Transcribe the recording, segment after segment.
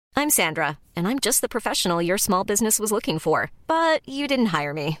I'm Sandra, and I'm just the professional your small business was looking for. But you didn't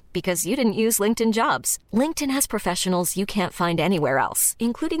hire me because you didn't use LinkedIn Jobs. LinkedIn has professionals you can't find anywhere else,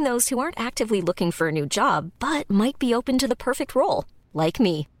 including those who aren't actively looking for a new job, but might be open to the perfect role, like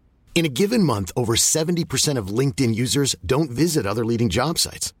me. In a given month, over 70% of LinkedIn users don't visit other leading job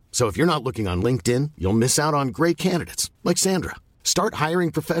sites. So if you're not looking on LinkedIn, you'll miss out on great candidates like Sandra. Start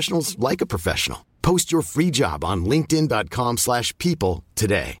hiring professionals like a professional. Post your free job on linkedin.com/people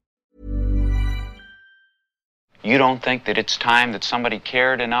today. You don't think that it's time that somebody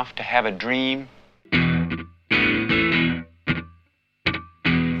cared enough to have a dream?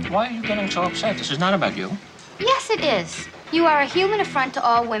 Why are you getting so upset? This is not about you. Yes, it is. You are a human affront to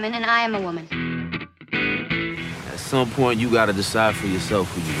all women, and I am a woman. At some point, you gotta decide for yourself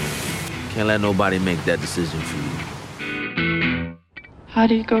who you are. Can't let nobody make that decision for you. How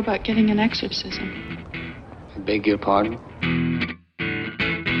do you go about getting an exorcism? I beg your pardon?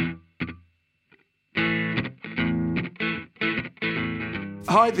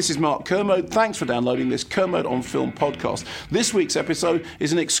 Hi, this is Mark Kermode. Thanks for downloading this Kermode on Film podcast. This week's episode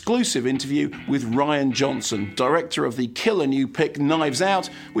is an exclusive interview with Rian Johnson, director of the killer new pick Knives Out,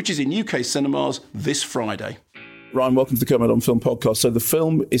 which is in UK cinemas this Friday. Ryan, welcome to the Kermode on Film podcast. So the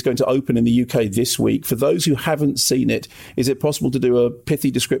film is going to open in the UK this week. For those who haven't seen it, is it possible to do a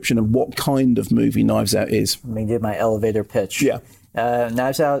pithy description of what kind of movie Knives Out is? Let me do my elevator pitch. Yeah.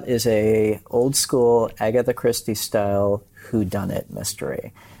 Knives Out is a old school Agatha Christie style whodunit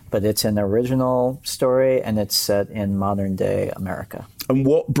mystery, but it's an original story and it's set in modern day America. And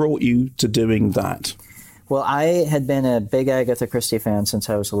what brought you to doing that? Well, I had been a big Agatha Christie fan since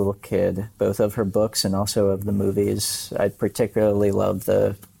I was a little kid, both of her books and also of the movies. I particularly loved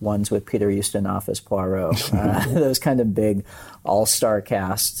the ones with Peter Ustinov as Poirot. Those kind of big all-star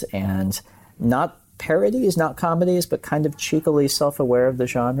casts, and not parodies, not comedies, but kind of cheekily self-aware of the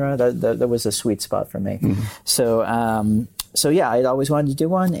genre. That was a sweet spot for me. Mm-hmm. So yeah, I'd always wanted to do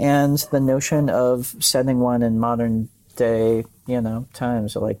one, and the notion of setting one in modern day,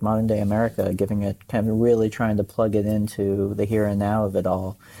 times, like modern day America, giving it kind of really trying to plug it into the here and now of it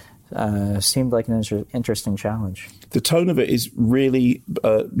all, seemed like an interesting challenge. The tone of it is really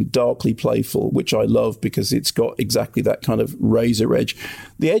darkly playful, which I love because it's got exactly that kind of razor edge.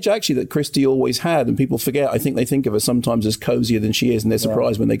 The edge actually that Christie always had, and people forget, I think they think of her sometimes as cozier than she is, and they're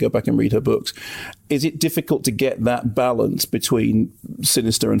surprised when they go back and read her books. Is it difficult to get that balance between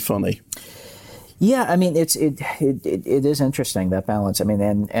sinister and funny? Yeah, I mean, it is interesting, that balance. I mean,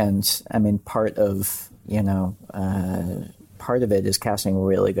 and I mean, part of it is casting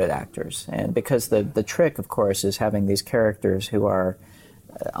really good actors, and because the trick, of course, is having these characters who are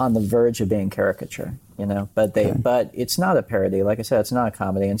on the verge of being caricature, but it's not a parody. Like I said, it's not a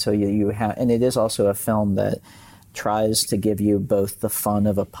comedy, and so you have, and it is also a film that tries to give you both the fun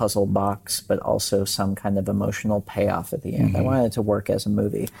of a puzzle box, but also some kind of emotional payoff at the end. Mm-hmm. I wanted it to work as a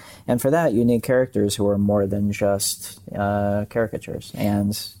movie. And for that, you need characters who are more than just caricatures.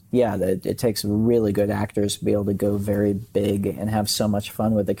 And yeah, it takes really good actors to be able to go very big and have so much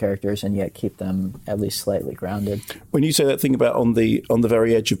fun with the characters and yet keep them at least slightly grounded. When you say that thing about on the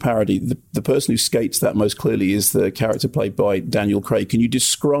very edge of parody, the person who skates that most clearly is the character played by Daniel Craig. Can you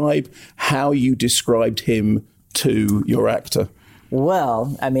describe how you described him to your actor?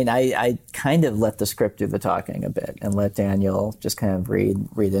 Well, I mean, I kind of let the script do the talking a bit and let Daniel just kind of read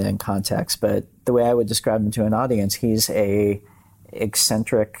it in context. But the way I would describe him to an audience, he's a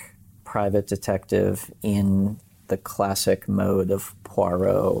eccentric private detective in the classic mode of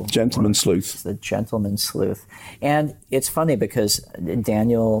Poirot. Gentleman sleuth. The gentleman sleuth. And it's funny because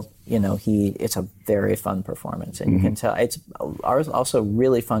Daniel, it's a very fun performance. And you can tell, it's also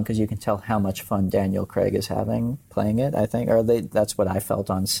really fun because you can tell how much fun Daniel Craig is having playing it, I think. That's what I felt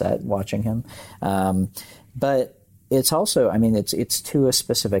on set watching him. But it's also, I mean, it's to a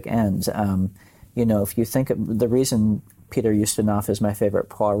specific end. If you think of the reason Peter Ustinov is my favorite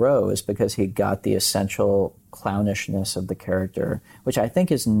Poirot is because he got the essential clownishness of the character, which I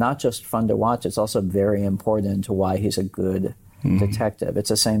think is not just fun to watch, it's also very important to why he's a good detective. It's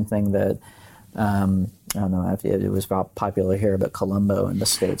the same thing that, I don't know if it was popular here, but Columbo in the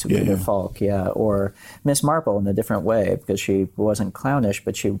States with Peter Falk, or Miss Marple in a different way, because she wasn't clownish,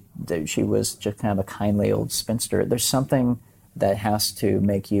 but she was just kind of a kindly old spinster. There's something that has to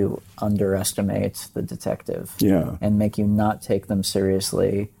make you underestimate the detective and make you not take them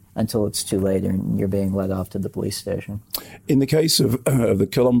seriously until it's too late and you're being led off to the police station. In the case of the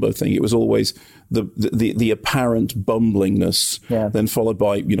Columbo thing, it was always the apparent bumblingness, then followed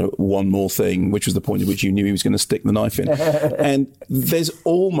by, one more thing, which was the point at which you knew he was going to stick the knife in. And there's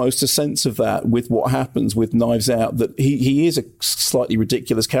almost a sense of that with what happens with Knives Out, that he is a slightly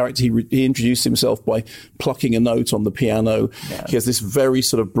ridiculous character. He introduced himself by plucking a note on the piano. Yeah. He has this very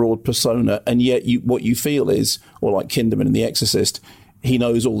sort of broad persona, and yet what you feel is, or like Kinderman in The Exorcist, he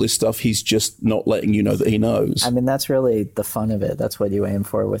knows all this stuff. He's just not letting you know that he knows. I mean, that's really the fun of it. That's what you aim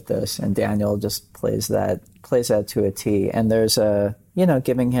for with this. And Daniel just plays that to a T. And there's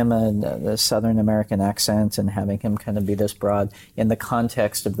giving him a Southern American accent and having him kind of be this broad in the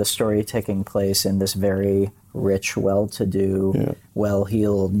context of the story taking place in this very rich, well-to-do,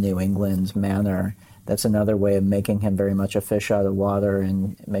 well-heeled New England manner. That's another way of making him very much a fish out of water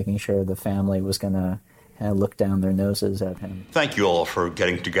and making sure the family was going to look down their noses at him. Thank you all for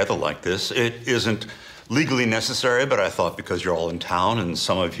getting together like this. It isn't legally necessary, but I thought because you're all in town and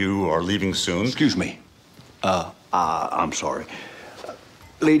some of you are leaving soon. Excuse me. I'm sorry.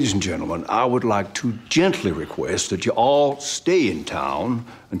 Ladies and gentlemen, I would like to gently request that you all stay in town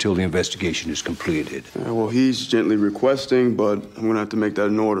until the investigation is completed. Well, he's gently requesting, but I'm going to have to make that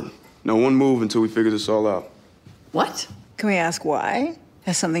an order. No one move until we figure this all out. What? Can we ask why?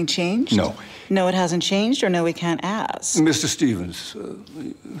 Has something changed? No. No, it hasn't changed, or no, we can't ask? Mr. Stevens,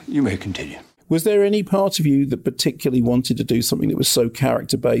 you may continue. Was there any part of you that particularly wanted to do something that was so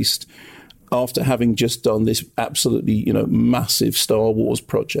character-based after having just done this absolutely, massive Star Wars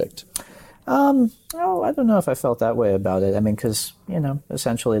project? I don't know if I felt that way about it. I mean, because,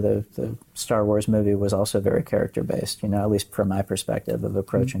 essentially the Star Wars movie was also very character-based, at least from my perspective of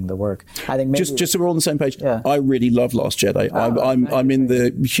approaching the work. I think maybe, just so we're on the same page, I really love Last Jedi. I'm in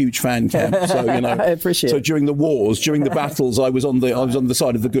the huge fan camp, so, I appreciate it. So during the wars, during the battles, I was on the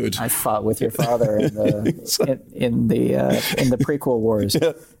side of the good. I fought with your father in the prequel wars.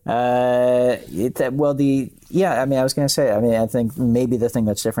 I was going to say, I think maybe the thing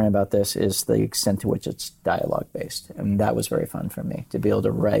that's different about this is the extent to which it's dialogue-based. And that was very fun for me, to be able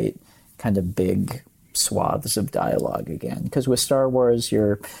to write kind of big swaths of dialogue again. Because with Star Wars,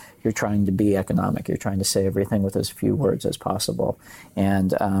 you're trying to be economic. You're trying to say everything with as few words as possible.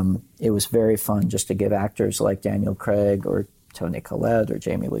 And it was very fun just to give actors like Daniel Craig or Toni Collette or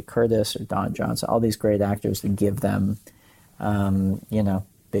Jamie Lee Curtis or Don Johnson, all these great actors, to give them,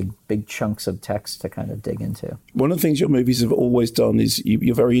 big chunks of text to kind of dig into. One of the things your movies have always done is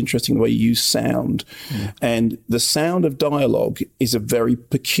you're very interesting in the way you use sound. And the sound of dialogue is a very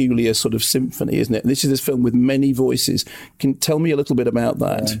peculiar sort of symphony, isn't it? And this is this film with many voices. Can you tell me a little bit about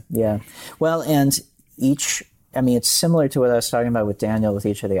that? Yeah. Well, and it's similar to what I was talking about with Daniel with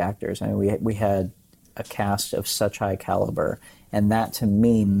each of the actors. I mean, we had a cast of such high caliber, and that to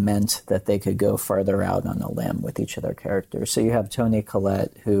me meant that they could go farther out on a limb with each of their characters. So you have Toni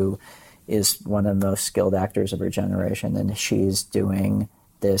Collette, who is one of the most skilled actors of her generation, and she's doing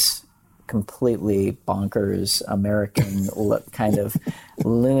this completely bonkers American kind of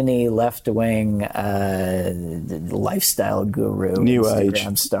loony left-wing lifestyle guru, New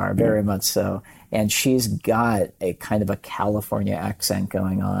Instagram age star, very much so. And she's got a kind of a California accent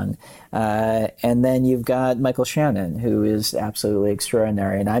going on. And then you've got Michael Shannon, who is absolutely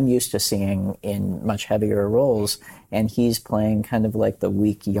extraordinary. And I'm used to seeing in much heavier roles. And he's playing kind of like the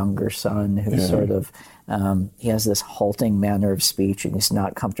weak younger son who's sort of, he has this halting manner of speech and he's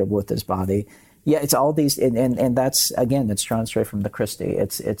not comfortable with his body. Yeah, it's all these, and that's, again, it's drawn straight from the Christie.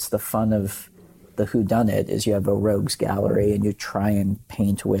 It's the fun of the whodunit is you have a rogues gallery and you try and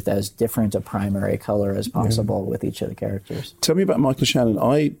paint with as different a primary color as possible with each of the characters. Tell me about Michael Shannon.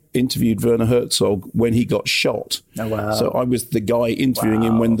 I interviewed Werner Herzog when he got shot. Oh, wow. So I was the guy interviewing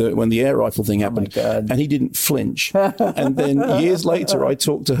him when the air rifle thing happened. Oh, my God. And he didn't flinch. And then years later, I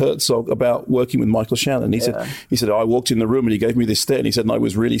talked to Herzog about working with Michael Shannon. He said, I walked in the room and he gave me this stare and he said, and I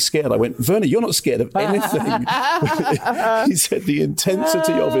was really scared. I went, Werner, you're not scared of anything. He said the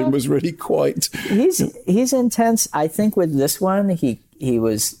intensity of him was really quite... He's intense. I think with this one, he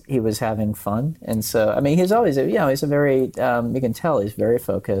was having fun, and so I mean he's always he's a very you can tell he's very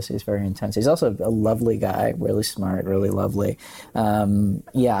focused. He's very intense. He's also a lovely guy, really smart, really lovely.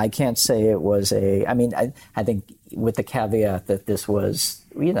 I can't say it was I think with the caveat that this was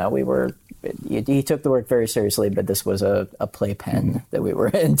he took the work very seriously, but this was a playpen that we were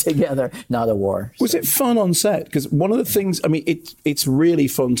in together, not a war. Was it fun on set? Because one of the things, it's really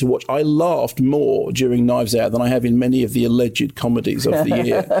fun to watch. I laughed more during Knives Out than I have in many of the alleged comedies of the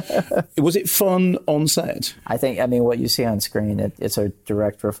year. Was it fun on set? I think, what you see on screen, it's a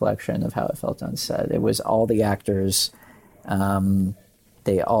direct reflection of how it felt on set. It was all the actors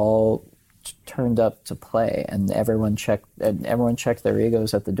they all turned up to play, and everyone checked their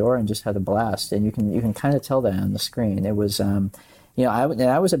egos at the door and just had a blast. And you can kind of tell that on the screen. It was, I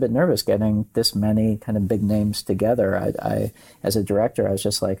was a bit nervous getting this many kind of big names together. I as a director, I was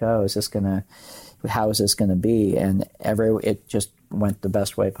just like, how is this gonna be? And it just went the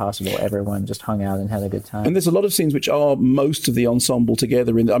best way possible. Everyone just hung out and had a good time. And there's a lot of scenes which are most of the ensemble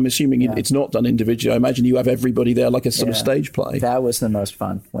together. I'm assuming it's not done individually. I imagine you have everybody there like a sort of stage play. That was the most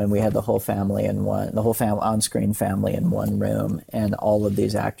fun, when we had the whole on-screen family in one room, and all of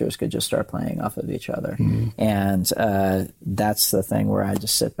these actors could just start playing off of each other. And that's the thing where I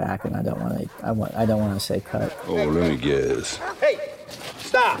just sit back and I don't want to say cut. Oh, let me guess. Hey,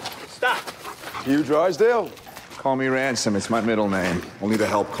 stop. Hugh Drysdale? Call me Ransom. It's my middle name. Only the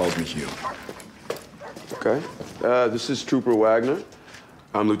help called me Hugh. Okay. This is Trooper Wagner.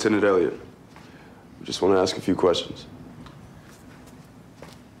 I'm Lieutenant Elliott. Just want to ask a few questions.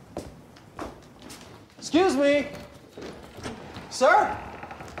 Excuse me. Sir?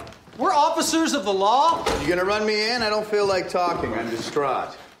 We're officers of the law. You gonna run me in? I don't feel like talking. I'm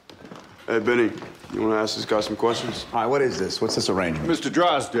distraught. Hey, Benny, you want to ask this guy some questions? All right, what is this? What's this arrangement? Mr.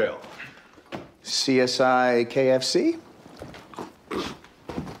 Drysdale. CSI KFC?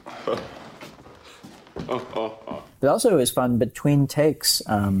 But also it was fun, between takes,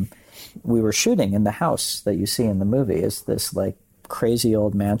 we were shooting in the house that you see in the movie. It's this like crazy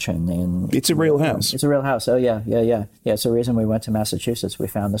old mansion. It's a real house. It's a real house. Oh, yeah. Yeah, it's the reason we went to Massachusetts. We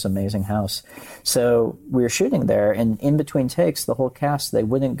found this amazing house. So we were shooting there, and in between takes, the whole cast, they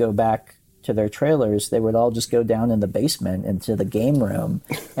wouldn't go back to their trailers. They would all just go down in the basement into the game room,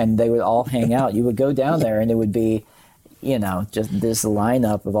 and they would all hang out. You would go down there, and it would be, just this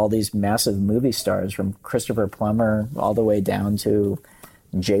lineup of all these massive movie stars, from Christopher Plummer all the way down to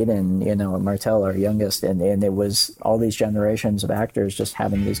Jaden, Martell, our youngest, and it was all these generations of actors just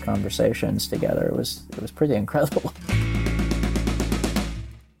having these conversations together. It was pretty incredible.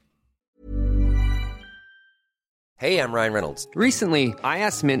 Hey, I'm Ryan Reynolds. Recently, I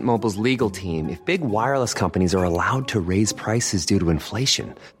asked Mint Mobile's legal team if big wireless companies are allowed to raise prices due to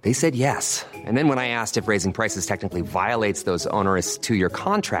inflation. They said yes. And then when I asked if raising prices technically violates those onerous 2-year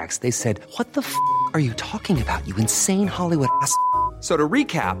contracts, they said, "What the f*** are you talking about, you insane Hollywood ass?" So to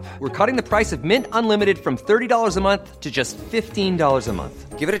recap, we're cutting the price of Mint Unlimited from $30 a month to just $15 a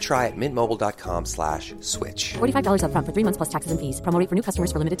month. Give it a try at mintmobile.com/switch. $45 up front for 3 months plus taxes and fees. Promo rate for new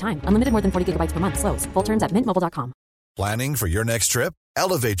customers for limited time. Unlimited more than 40 gigabytes per month. Slows full terms at mintmobile.com. Planning for your next trip?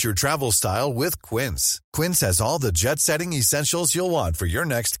 Elevate your travel style with Quince. Quince has all the jet-setting essentials you'll want for your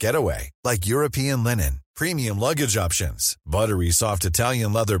next getaway, like European linen, premium luggage options, buttery soft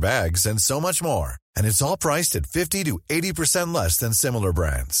Italian leather bags, and so much more. And it's all priced at 50 to 80% less than similar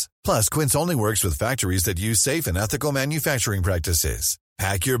brands. Plus, Quince only works with factories that use safe and ethical manufacturing practices.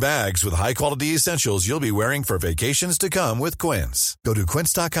 Pack your bags with high-quality essentials you'll be wearing for vacations to come with Quince. Go to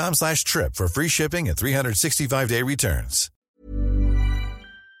quince.com/trip for free shipping and 365-day returns.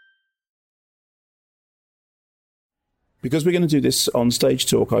 Because we're going to do this on Stage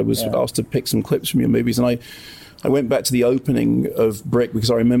Talk, I was asked to pick some clips from your movies, and I went back to the opening of Brick because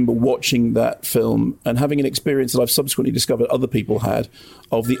I remember watching that film and having an experience that I've subsequently discovered other people had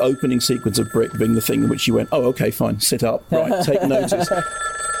of the opening sequence of Brick being the thing in which you went, oh, okay, fine, sit up, right, take notice.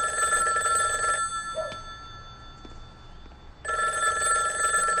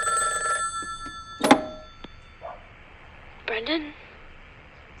 Brendan?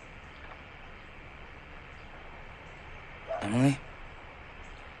 Emily?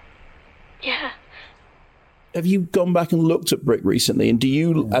 Yeah. Have you gone back and looked at Brick recently? And do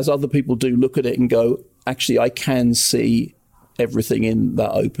you, as other people do, look at it and go, actually, I can see everything in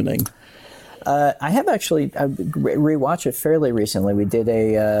that opening? I have actually rewatched it fairly recently. We did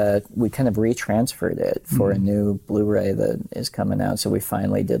we kind of retransferred it for a new Blu-ray that is coming out. So we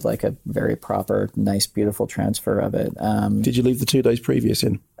finally did like a very proper, nice, beautiful transfer of it. Did you leave the 2 days previous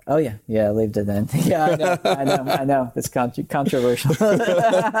in? Oh, yeah. Yeah, I leave it in. Yeah, I know. It's controversial.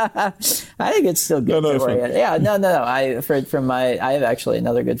 I think it's still good. No, yeah, no. I have actually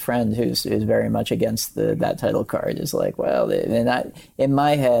another good friend who's very much against that title card. Is like, well, in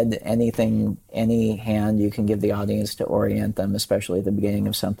my head, any hand you can give the audience to orient them, especially at the beginning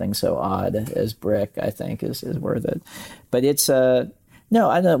of something so odd as Brick, I think is worth it. But it's no,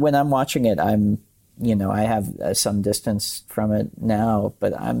 I don't. When I'm watching it, I have some distance from it now,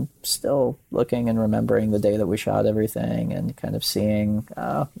 but I'm still looking and remembering the day that we shot everything and kind of seeing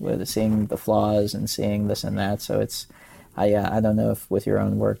the flaws and seeing this and that. So I don't know if with your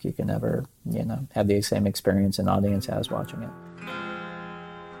own work you can ever, have the same experience an audience has watching it.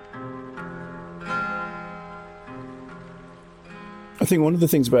 I think one of the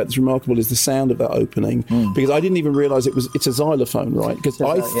things about it's remarkable is the sound of that opening, because I didn't even realise it's a xylophone, right? Because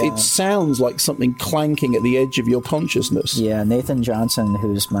it sounds like something clanking at the edge of your consciousness. Yeah, Nathan Johnson,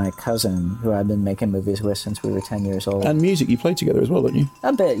 who's my cousin, who I've been making movies with since we were 10 years old. And music, you play together as well, don't you?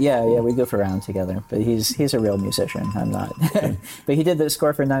 A bit, yeah, we goof around together. But he's a real musician. I'm not. But he did the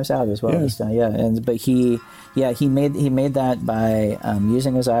score for Knives Out as well. Yeah. So, he made that by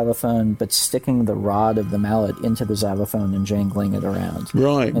using a xylophone, but sticking the rod of the mallet into the xylophone and jangling it around.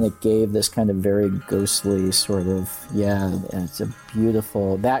 Right. And it gave this kind of very ghostly sort of, it's a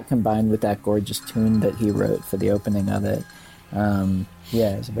beautiful, that combined with that gorgeous tune that he wrote for the opening of it.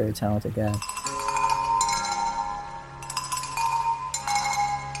 He's a very talented guy.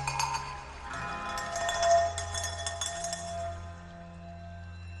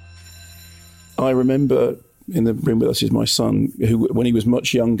 I remember in the room with us is my son, who, when he was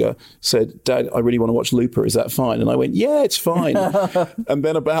much younger, said, "Dad, I really want to watch Looper. Is that fine?" And I went, "Yeah, it's fine." And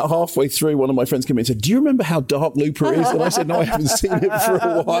then about halfway through, one of my friends came in and said, "Do you remember how dark Looper is?" And I said, "No, I haven't seen it for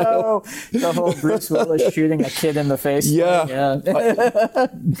a while." No, the whole Bruce Willis shooting a kid in the face. Yeah.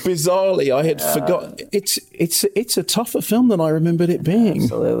 Bizarrely, I had forgotten. It's a tougher film than I remembered it being.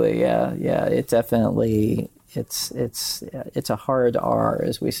 Absolutely, yeah. It definitely. It's a hard R,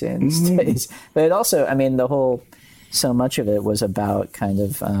 as we say in the States. But it also, so much of it was about kind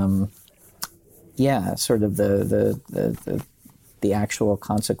of, sort of the actual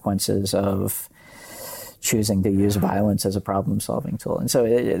consequences of choosing to use violence as a problem-solving tool. And so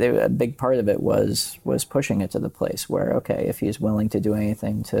a big part of it was pushing it to the place where, okay, if he's willing to do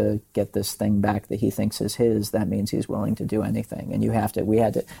anything to get this thing back that he thinks is his, that means he's willing to do anything. And the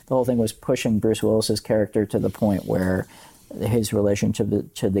whole thing was pushing Bruce Willis's character to the point where his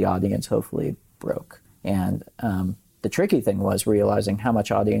relationship to the audience hopefully broke. And the tricky thing was realizing how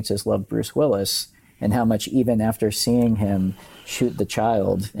much audiences loved Bruce Willis and how much, even after seeing him shoot the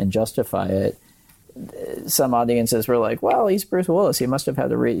child and justify it, some audiences were like, "Well, he's Bruce Willis. He must have had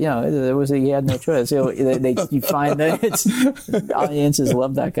to read. He had no choice." You find that audiences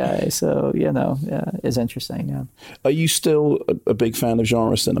love that guy. So it's interesting. Yeah. Are you still a big fan of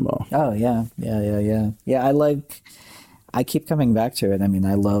genre cinema? Oh yeah. I keep coming back to it.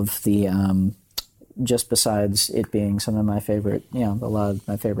 I love the just besides it being some of my favorite, a lot of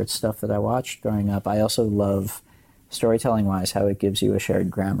my favorite stuff that I watched growing up. I also love, storytelling-wise, how it gives you a shared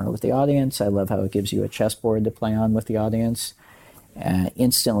grammar with the audience. I love how it gives you a chessboard to play on with the audience.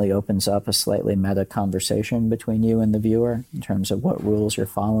 Instantly opens up a slightly meta conversation between you and the viewer in terms of what rules you're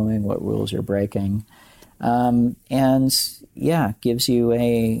following, what rules you're breaking. Gives you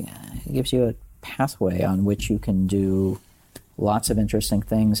a pathway on which you can do lots of interesting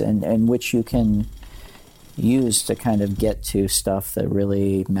things and which you can use to kind of get to stuff that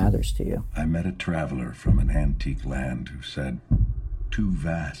really matters to you. I met a traveler from an antique land who said, "Two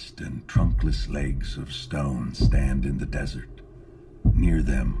vast and trunkless legs of stone stand in the desert. Near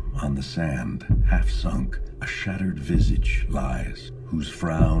them, on the sand, half sunk, a shattered visage lies, whose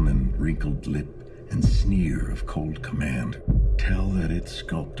frown and wrinkled lip and sneer of cold command tell that its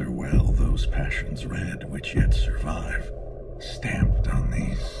sculptor well those passions read which yet survive, stamped on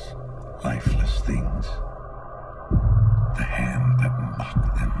these lifeless things. The hand that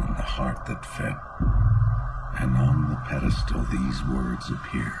mocked them and the heart that fed. And on the pedestal these words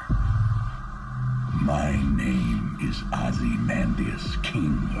appear. My name is Ozymandias,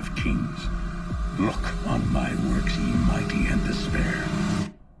 King of Kings. Look on my works, ye mighty, and despair."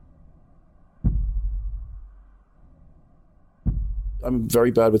 I'm very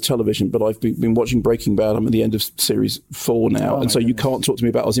bad with television, but I've been watching Breaking Bad. I'm at the end of series 4 now, and so you can't talk to me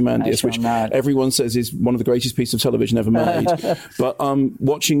about Ozymandias, which everyone says is one of the greatest pieces of television ever made. But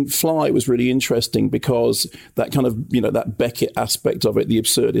watching Fly was really interesting because that kind of, that Beckett aspect of it, the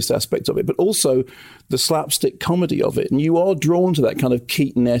absurdist aspect of it, but also the slapstick comedy of it. And you are drawn to that kind of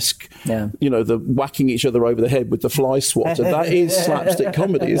Keaton-esque, the whacking each other over the head with the fly swatter. That is slapstick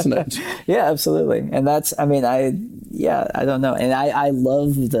comedy, isn't it? Yeah, absolutely. And that's, I don't know. And I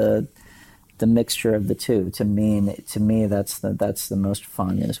love the mixture of the two. To me, that's the most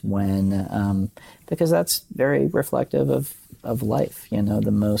fun is when, because that's very reflective of life.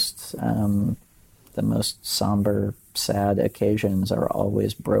 The most somber, sad occasions are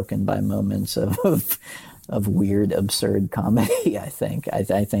always broken by moments of weird, absurd comedy. I think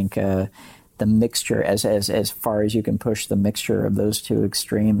the mixture, as far as you can push the mixture of those two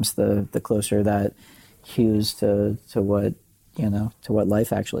extremes, the closer that hews to what to what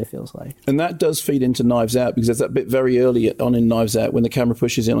life actually feels like. And that does feed into Knives Out, because there's that bit very early on in Knives Out when the camera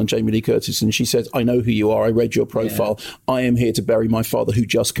pushes in on Jamie Lee Curtis and she says, I know who you are, I read your profile, I am here to bury my father who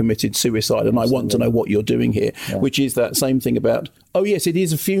just committed suicide, and I want to know what you're doing here, which is that same thing about, oh yes, it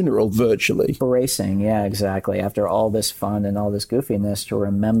is a funeral, virtually. Bracing, yeah, exactly. After all this fun and all this goofiness, to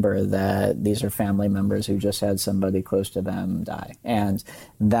remember that these are family members who just had somebody close to them die. And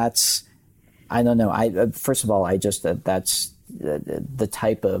that's, I don't know, first of all, that's the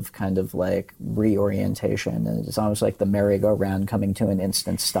type of kind of like reorientation, and it's almost like the merry-go-round coming to an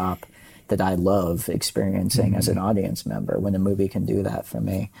instant stop that I love experiencing as an audience member when a movie can do that for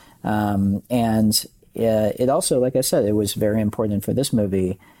me. And it also, like I said, it was very important for this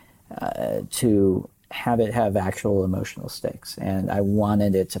movie to have it have actual emotional stakes, and I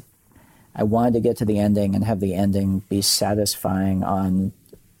wanted to get to the ending and have the ending be satisfying on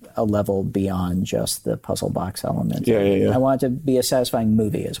a level beyond just the puzzle box element. I want it to be a satisfying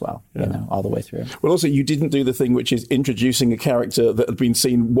movie as well, all the way through. Well, also, you didn't do the thing which is introducing a character that had been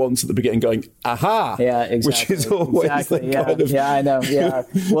seen once at the beginning going, aha! Yeah, exactly. Which is always kind of... Yeah, I know, yeah.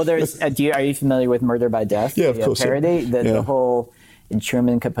 Well, there's, are you familiar with Murder by Death? Yeah, of course. Parody? The whole...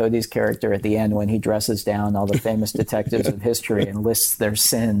 Truman Capote's character at the end, when he dresses down all the famous detectives of history and lists their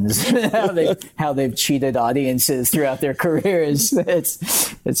sins, how they've cheated audiences throughout their careers.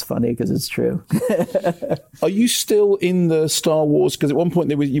 It's funny because it's true. Are you still in the Star Wars? Because at one point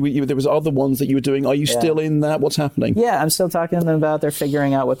there was other ones that you were doing. Are you still in that? What's happening? Yeah, I'm still talking to them about. They're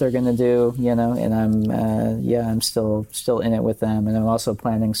figuring out what they're going to do. And I'm still in it with them, and I'm also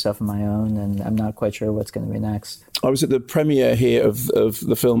planning stuff of my own, and I'm not quite sure what's going to be next. I was at the premiere here of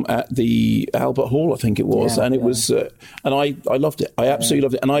the film at the Albert Hall, I think it was, and it was, and I loved it. I absolutely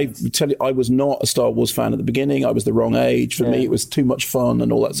loved it. And I tell you, I was not a Star Wars fan at the beginning. I was the wrong age. For me, it was too much fun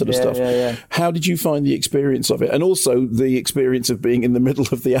and all that sort of stuff. How did you find the experience of it? And also the experience of being in the middle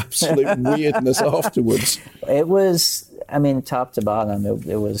of the absolute weirdness afterwards. It was, I mean, top to bottom,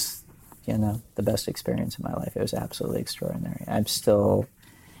 it was, the best experience of my life. It was absolutely extraordinary.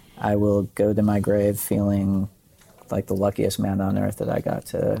 I will go to my grave feeling like the luckiest man on earth that I got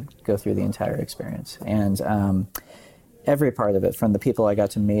to go through the entire experience. And every part of it, from the people I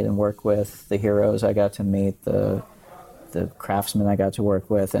got to meet and work with, the heroes I got to meet, the craftsmen I got to work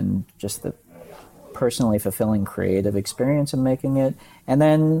with, and just the personally fulfilling creative experience of making it. And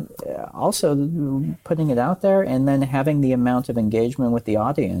then also putting it out there, and then having the amount of engagement with the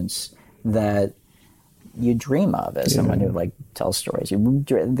audience that you dream of as someone who tells stories.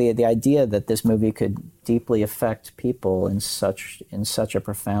 The idea that this movie could deeply affect people in such a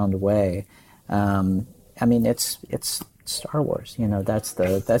profound way. I mean, it's Star Wars. That's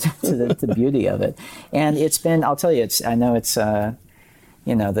the beauty of it. And it's been. I'll tell you. I know it's.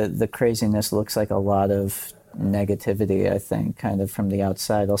 The craziness looks like a lot of negativity. I think, kind of from the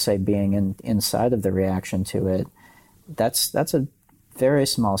outside. I'll say, being inside of the reaction to it. That's a very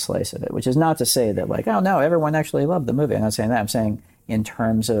small slice of it, which is not to say that oh no, everyone actually loved the movie. I'm not saying that. I'm saying in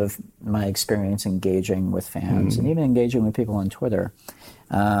terms of my experience engaging with fans and even engaging with people on Twitter.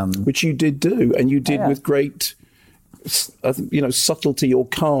 Which you did do, and you did with great, subtlety or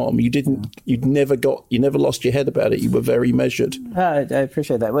calm. You never lost your head about it. You were very measured. I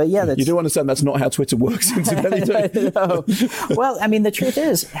appreciate that. Well, yeah. You do understand that's not how Twitter works, incidentally, don't you? No. Well, I mean, the truth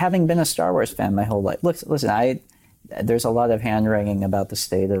is, having been a Star Wars fan my whole life, listen, there's a lot of hand-wringing about the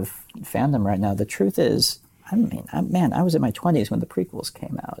state of fandom right now. The truth is, I was in my 20s when the prequels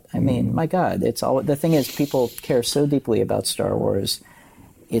came out. I mean, my God, the thing is, people care so deeply about Star Wars.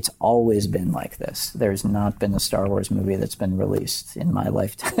 It's always been like this. There's not been a Star Wars movie that's been released in my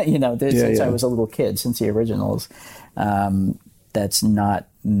lifetime, since I was a little kid, since the originals, that's not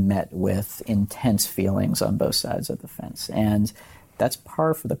met with intense feelings on both sides of the fence. And that's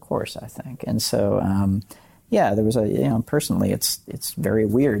par for the course, I think. And so, there was personally, it's very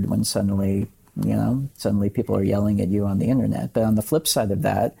weird when suddenly people are yelling at you on the internet. But on the flip side of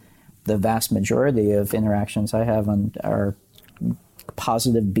that, the vast majority of interactions I have are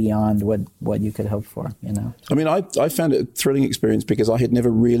positive beyond what you could hope for. I mean, I found it a thrilling experience because I had never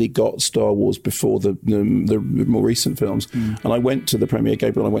really got Star Wars before the more recent films. And I went to the premiere.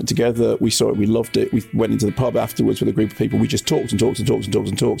 Gabriel and I went together. We saw it. We loved it. We went into the pub afterwards with a group of people. We just talked and talked and talked and talked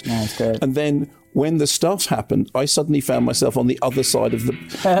and talked. Yeah, that's great. And then when the stuff happened, I suddenly found myself on the other side of the.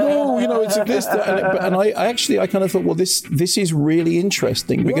 It's this, that, and I kind of thought, well, this is really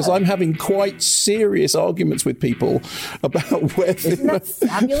interesting because I'm having quite serious arguments with people about where. Isn't that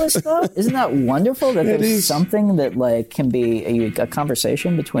fabulous, though? Isn't that wonderful that there's something that can be a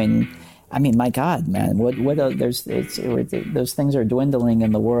conversation between. I mean, my God, man, those things are dwindling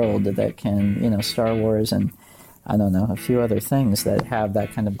in the world that can, Star Wars and I don't know, a few other things that have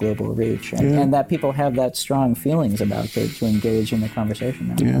that kind of global reach, and that people have that strong feelings about to engage in the conversation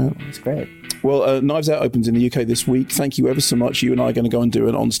now. Yeah. It's great. Well, Knives Out opens in the UK this week. Thank you ever so much. You and I are going to go and do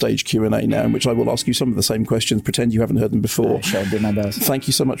an on-stage Q&A now, in which I will ask you some of the same questions, pretend you haven't heard them before. I shall do my best. Thank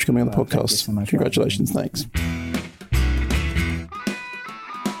you so much for coming on the podcast. Thank you so much, Congratulations. Thanks.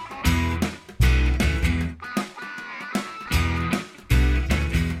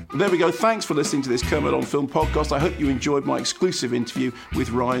 There we go. Thanks for listening to this Kermode on Film podcast. I hope you enjoyed my exclusive interview with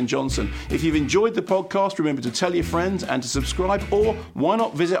Rian Johnson. If you've enjoyed the podcast, remember to tell your friends and to subscribe, or why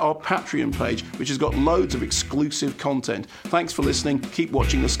not visit our Patreon page, which has got loads of exclusive content. Thanks for listening. Keep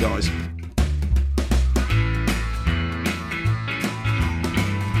watching the skies.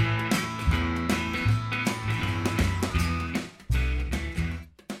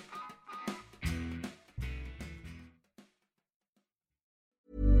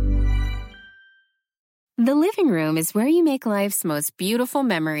 The living room is where you make life's most beautiful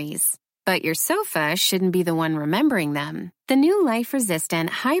memories. But your sofa shouldn't be the one remembering them. The new life-resistant,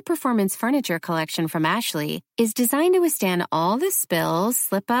 high-performance furniture collection from Ashley is designed to withstand all the spills,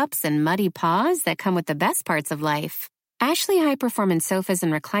 slip-ups, and muddy paws that come with the best parts of life. Ashley high-performance sofas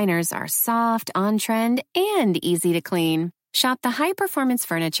and recliners are soft, on-trend, and easy to clean. Shop the high-performance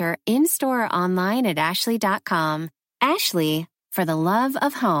furniture in-store or online at ashley.com. Ashley, for the love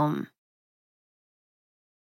of home.